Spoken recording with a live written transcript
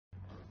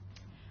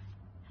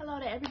Hello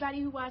to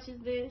everybody who watches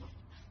this.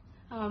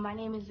 My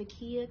name is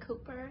Zakia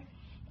Cooper,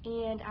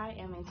 and I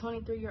am a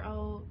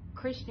 23-year-old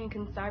Christian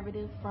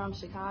conservative from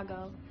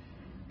Chicago.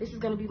 This is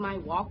going to be my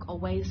walk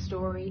away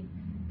story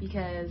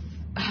because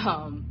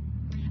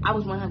I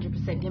was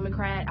 100%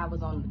 Democrat. I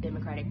was on the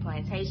Democratic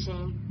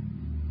plantation,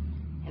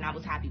 and I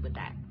was happy with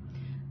that.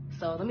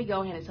 So let me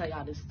go ahead and tell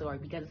y'all this story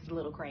because it's a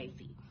little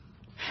crazy.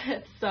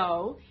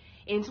 So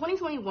in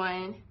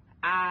 2021,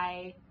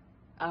 I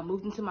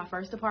moved into my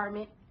first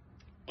apartment.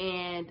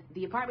 And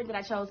the apartment that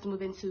I chose to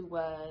move into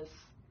was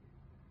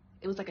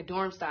like a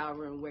dorm style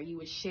room where you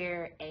would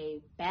share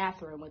a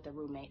bathroom with a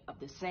roommate of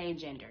the same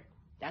gender.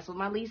 That's what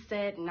my lease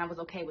said, and I was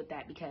okay with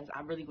that because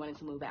I really wanted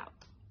to move out.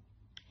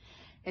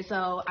 And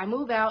so I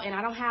move out, and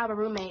I don't have a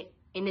roommate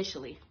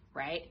initially,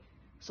 right?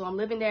 So I'm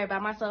living there by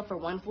myself for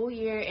 1 full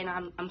year, and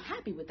I'm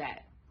happy with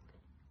that.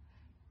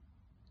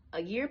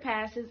 A year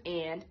passes,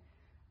 and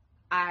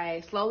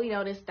I slowly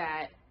noticed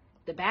that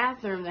the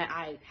bathroom that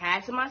I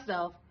had to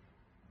myself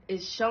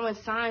is showing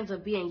signs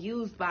of being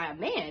used by a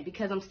man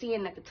because I'm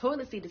seeing that the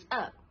toilet seat is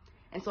up.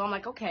 And so I'm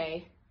like,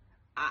 okay,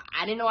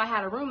 I didn't know I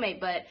had a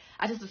roommate, but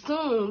I just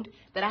assumed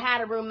that I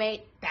had a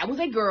roommate that was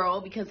a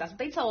girl because that's what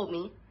they told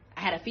me.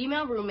 I had a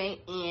female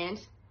roommate, and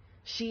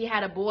she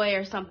had a boy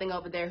or something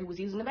over there who was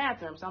using the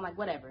bathroom. So I'm like,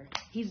 whatever.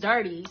 He's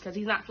dirty because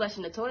he's not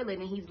flushing the toilet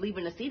and he's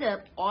leaving the seat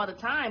up all the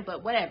time,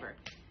 but whatever.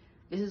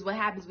 This is what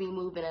happens when you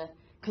move in a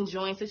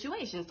conjoined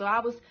situation. So I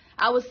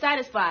was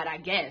satisfied, I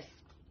guess.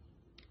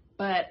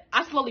 But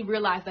I slowly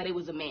realized that it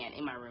was a man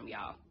in my room,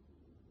 y'all.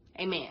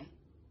 A man.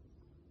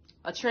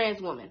 A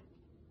trans woman.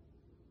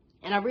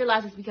 And I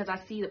realized it's because I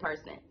see the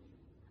person.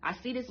 I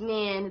see this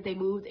man, they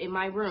moved in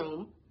my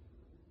room.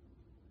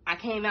 I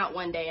came out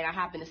one day and I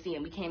happened to see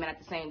him. We came out at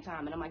the same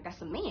time. And I'm like,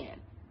 that's a man.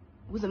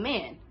 It was a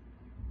man.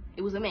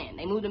 It was a man.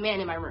 They moved a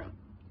man in my room.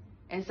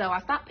 And so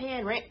I stopped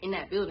paying rent in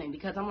that building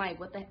because I'm like,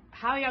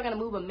 how are y'all going to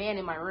move a man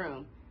in my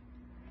room?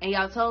 And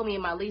y'all told me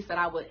in my lease that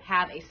I would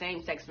have a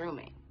same-sex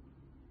roommate.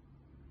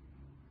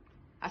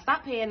 I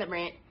stopped paying the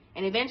rent,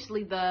 and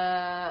eventually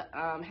the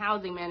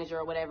housing manager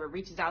or whatever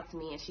reaches out to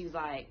me, and she's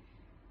like,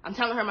 I'm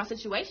telling her my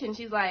situation.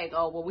 She's like,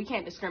 oh, well, we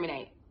can't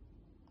discriminate.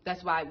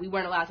 That's why we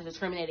weren't allowed to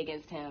discriminate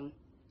against him.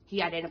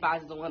 He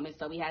identifies as a woman,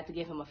 so we had to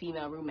give him a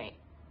female roommate.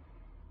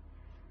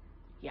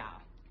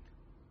 Y'all.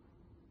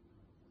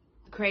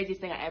 The craziest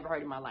thing I ever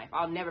heard in my life.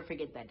 I'll never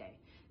forget that day.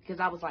 Because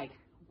I was like,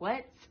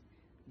 what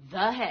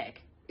the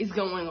heck is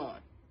going on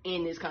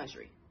in this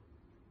country?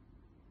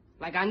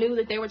 Like, I knew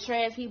that there were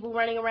trans people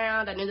running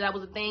around. I knew that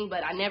was a thing,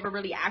 but I never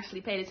really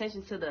actually paid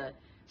attention to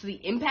the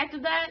impact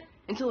of that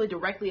until it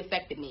directly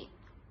affected me,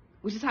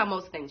 which is how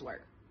most things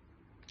work.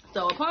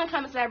 So upon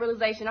coming to that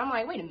realization, I'm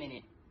like, wait a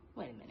minute.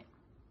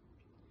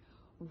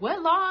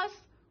 What laws?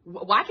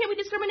 Why can't we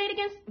discriminate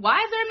against?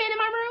 Why is there a man in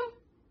my room?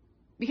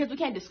 Because we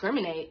can't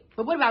discriminate.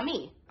 But what about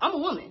me? I'm a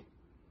woman.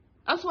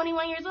 I'm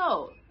 21 years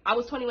old. I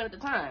was 21 at the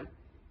time.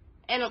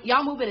 And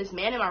y'all moving this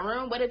man in my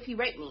room? What if he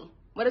raped me?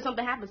 What if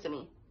something happens to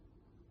me?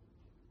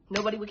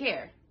 Nobody would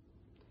care.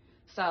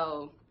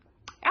 So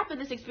after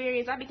this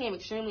experience, I became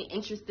extremely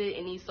interested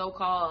in these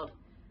so-called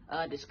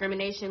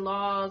discrimination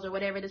laws or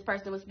whatever this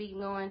person was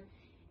speaking on.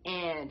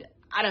 And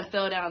I done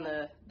fell down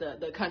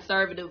the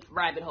conservative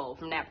rabbit hole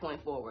from that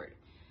point forward.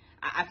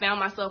 I found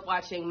myself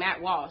watching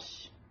Matt Walsh,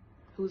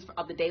 who's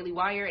of the Daily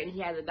Wire, and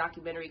he has a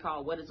documentary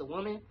called What is a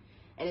Woman?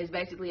 And it's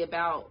basically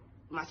about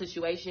my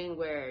situation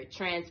where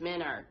trans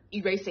men are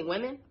erasing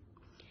women.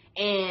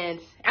 And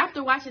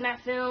after watching that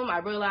film, I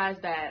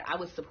realized that I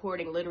was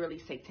supporting literally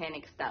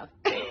satanic stuff.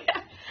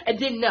 I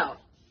didn't know.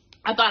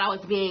 I thought I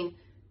was being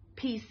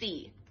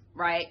PC,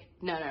 right?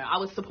 No. I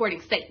was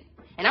supporting Satan.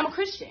 And I'm a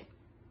Christian.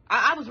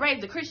 I was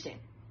raised a Christian.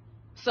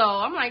 So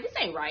I'm like, this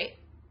ain't right.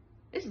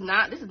 This is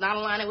not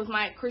aligning with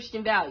my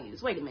Christian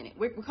values. Wait a minute.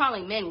 We're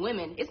calling men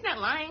women. It's not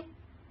lying.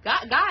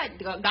 God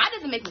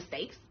doesn't make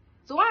mistakes.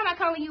 So why am I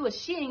calling you a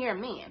she and you're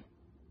a man?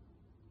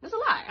 That's a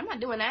lie. I'm not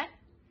doing that.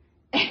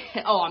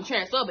 Oh, I'm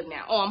transphobic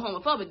now. Oh, I'm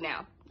homophobic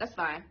now. That's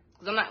fine.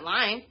 Because I'm not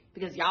lying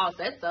because y'all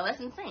said so. That's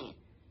insane.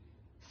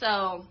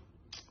 So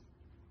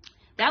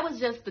that was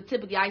just the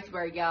tip of the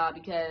iceberg, y'all,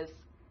 because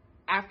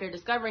after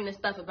discovering this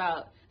stuff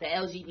about the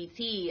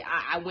LGBT,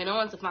 I went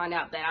on to find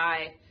out that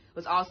I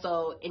was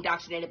also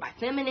indoctrinated by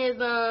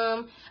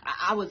feminism.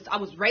 I was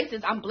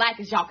racist. I'm black,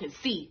 as y'all can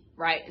see,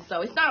 right?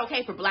 So it's not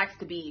okay for blacks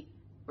to be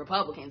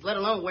Republicans, let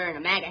alone wearing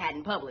a MAGA hat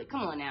in public.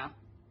 Come on now.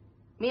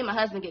 Me and my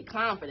husband get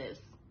clowned for this.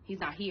 He's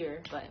not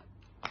here, but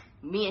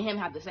me and him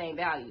have the same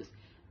values.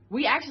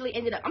 We actually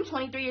ended up, I'm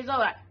 23 years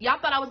old. Y'all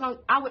thought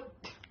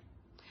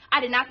I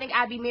did not think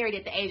I'd be married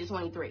at the age of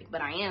 23,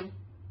 but I am.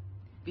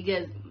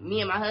 Because me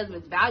and my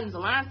husband's values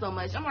align so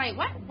much. I'm like,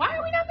 why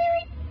are we not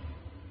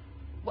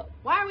married?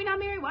 Why are we not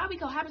married? Why are we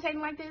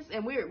cohabitating like this?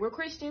 And we're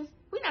Christians.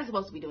 We're not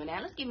supposed to be doing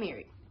that. Let's get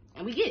married.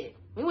 And we get it.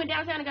 We went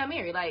downtown and got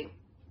married.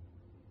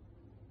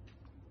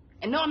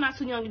 And no, I'm not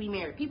too young to be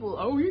married. People,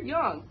 oh, you're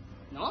young.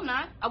 No, I'm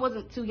not. I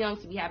wasn't too young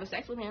to be having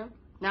sex with him.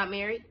 Not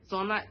married. So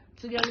I'm not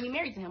too young to be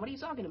married to him. What are you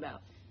talking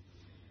about?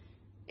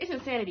 It's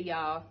insanity,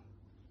 y'all.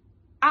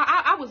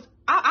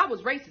 I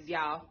was racist,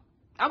 y'all.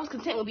 I was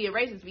content with being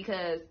racist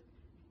because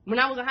when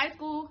I was in high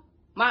school,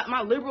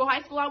 my liberal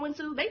high school I went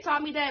to, they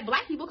taught me that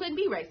black people couldn't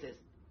be racist.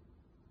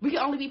 We could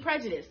only be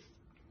prejudiced,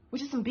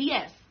 which is some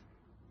BS.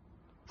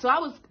 So I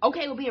was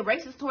okay with being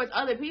racist towards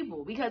other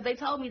people because they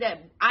told me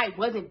that I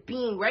wasn't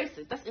being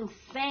racist. That's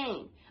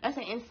insane. That's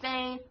an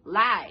insane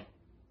lie.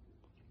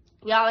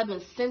 Y'all have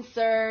been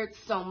censored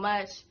so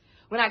much.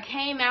 When I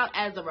came out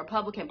as a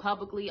Republican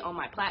publicly on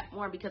my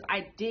platform, because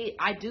I'm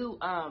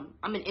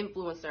an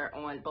influencer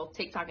on both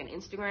TikTok and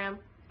Instagram.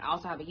 I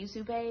also have a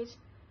YouTube page.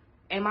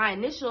 And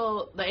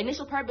the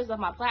initial purpose of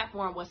my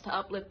platform was to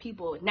uplift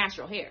people with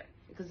natural hair.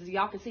 Because as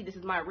y'all can see, this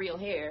is my real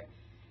hair.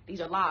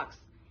 These are locks.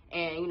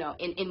 And, you know,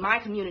 in my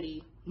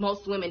community,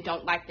 most women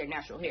don't like their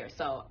natural hair.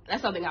 So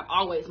that's something I've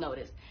always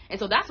noticed. And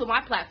so that's what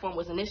my platform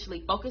was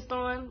initially focused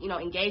on, you know,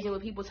 engaging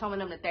with people, telling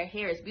them that their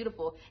hair is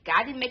beautiful.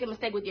 God didn't make a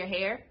mistake with your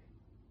hair.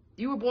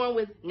 You were born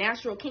with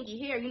natural kinky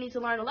hair. You need to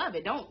learn to love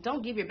it.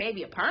 Don't give your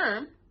baby a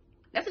perm.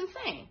 That's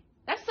insane.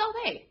 That's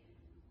self-hate.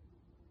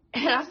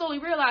 And I slowly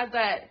realized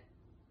that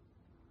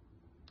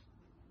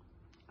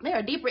there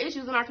are deeper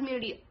issues in our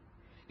community.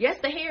 Yes,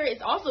 the hair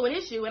is also an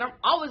issue, and I'm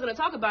always going to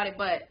talk about it,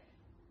 but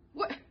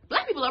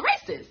black people are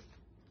racist.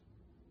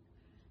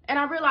 And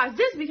I realized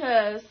this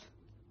because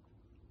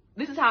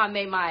this is how I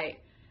made my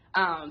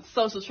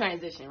social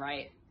transition,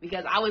 right?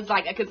 Because I was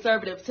like a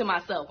conservative to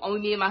myself.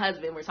 Only me and my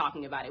husband were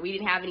talking about it. We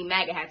didn't have any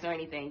MAGA hats or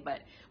anything, but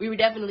we were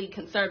definitely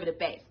conservative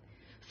based.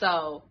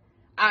 So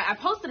I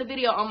posted a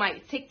video on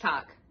my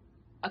TikTok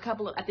at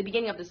the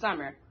beginning of the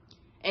summer,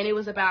 and it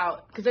was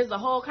about, because there's a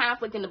whole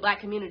conflict in the black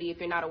community, if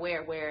you're not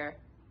aware, where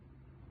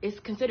it's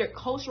considered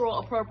cultural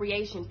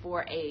appropriation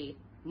for a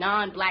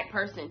non-black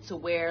person to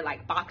wear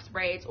like box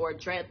braids or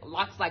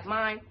dreadlocks like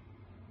mine,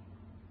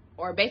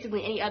 or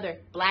basically any other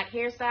black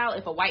hairstyle.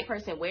 If a white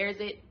person wears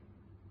it,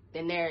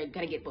 then they're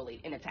gonna get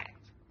bullied and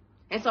attacked.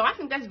 And so I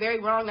think that's very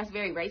wrong. That's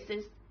very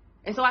racist.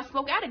 And so I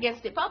spoke out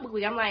against it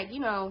publicly. I'm like, you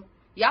know,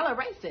 y'all are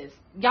racist.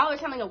 Y'all are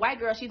telling a white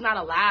girl she's not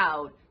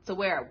allowed to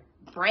wear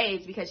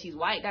braids because she's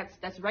white.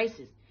 That's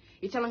racist.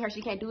 You're telling her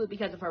she can't do it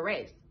because of her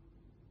race.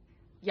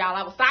 Y'all,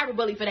 I was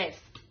cyberbullied for this.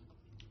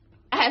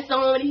 I had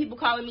so many people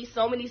calling me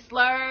so many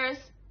slurs.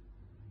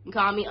 You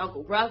call me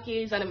Uncle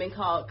Ruckus. I've been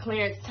called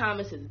Clarence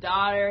Thomas's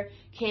daughter,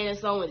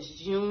 Candace Owens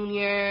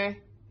Jr.,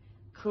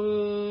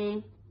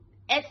 Coon,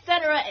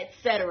 etc.,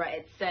 etc.,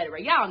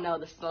 etc. Y'all know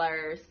the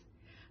slurs.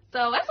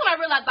 So that's when I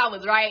realized I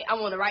was right. I'm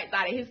on the right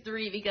side of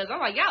history because I'm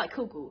like, y'all are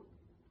cuckoo.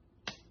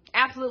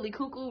 Absolutely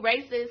cuckoo,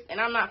 racist, and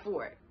I'm not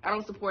for it. I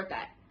don't support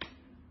that.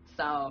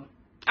 So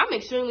I'm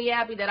extremely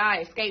happy that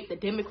I escaped the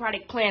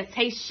Democratic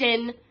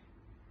plantation,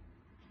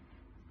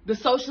 the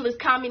socialist,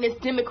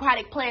 communist,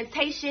 democratic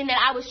plantation that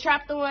I was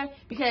trapped on,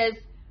 because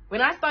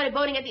when I started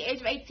voting at the age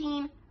of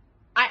 18,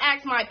 I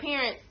asked my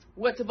parents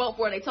what to vote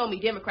for. They told me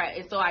Democrat,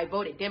 and so I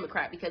voted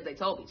Democrat because they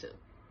told me to.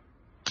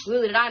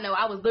 Little did I know,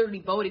 I was literally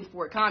voting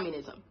for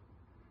communism.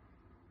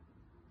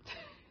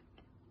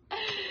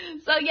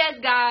 So yes,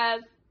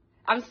 guys,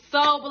 I'm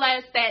so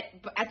blessed that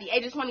at the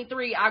age of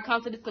 23, I've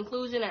come to this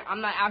conclusion and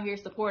I'm not out here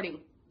supporting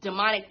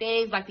demonic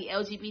things like the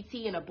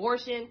LGBT and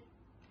abortion.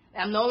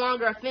 I'm no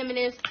longer a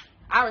feminist.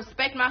 I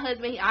respect my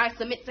husband. I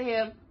submit to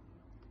him.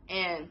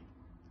 And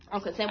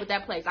I'm content with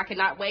that place. I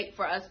cannot wait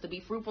for us to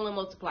be fruitful and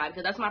multiply,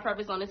 because that's my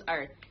purpose on this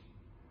earth.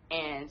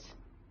 And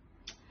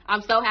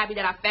I'm so happy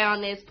that I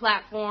found this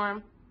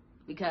platform,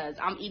 because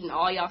I'm eating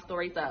all y'all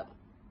stories up.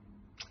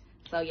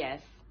 So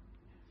yes.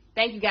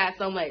 Thank you guys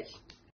so much.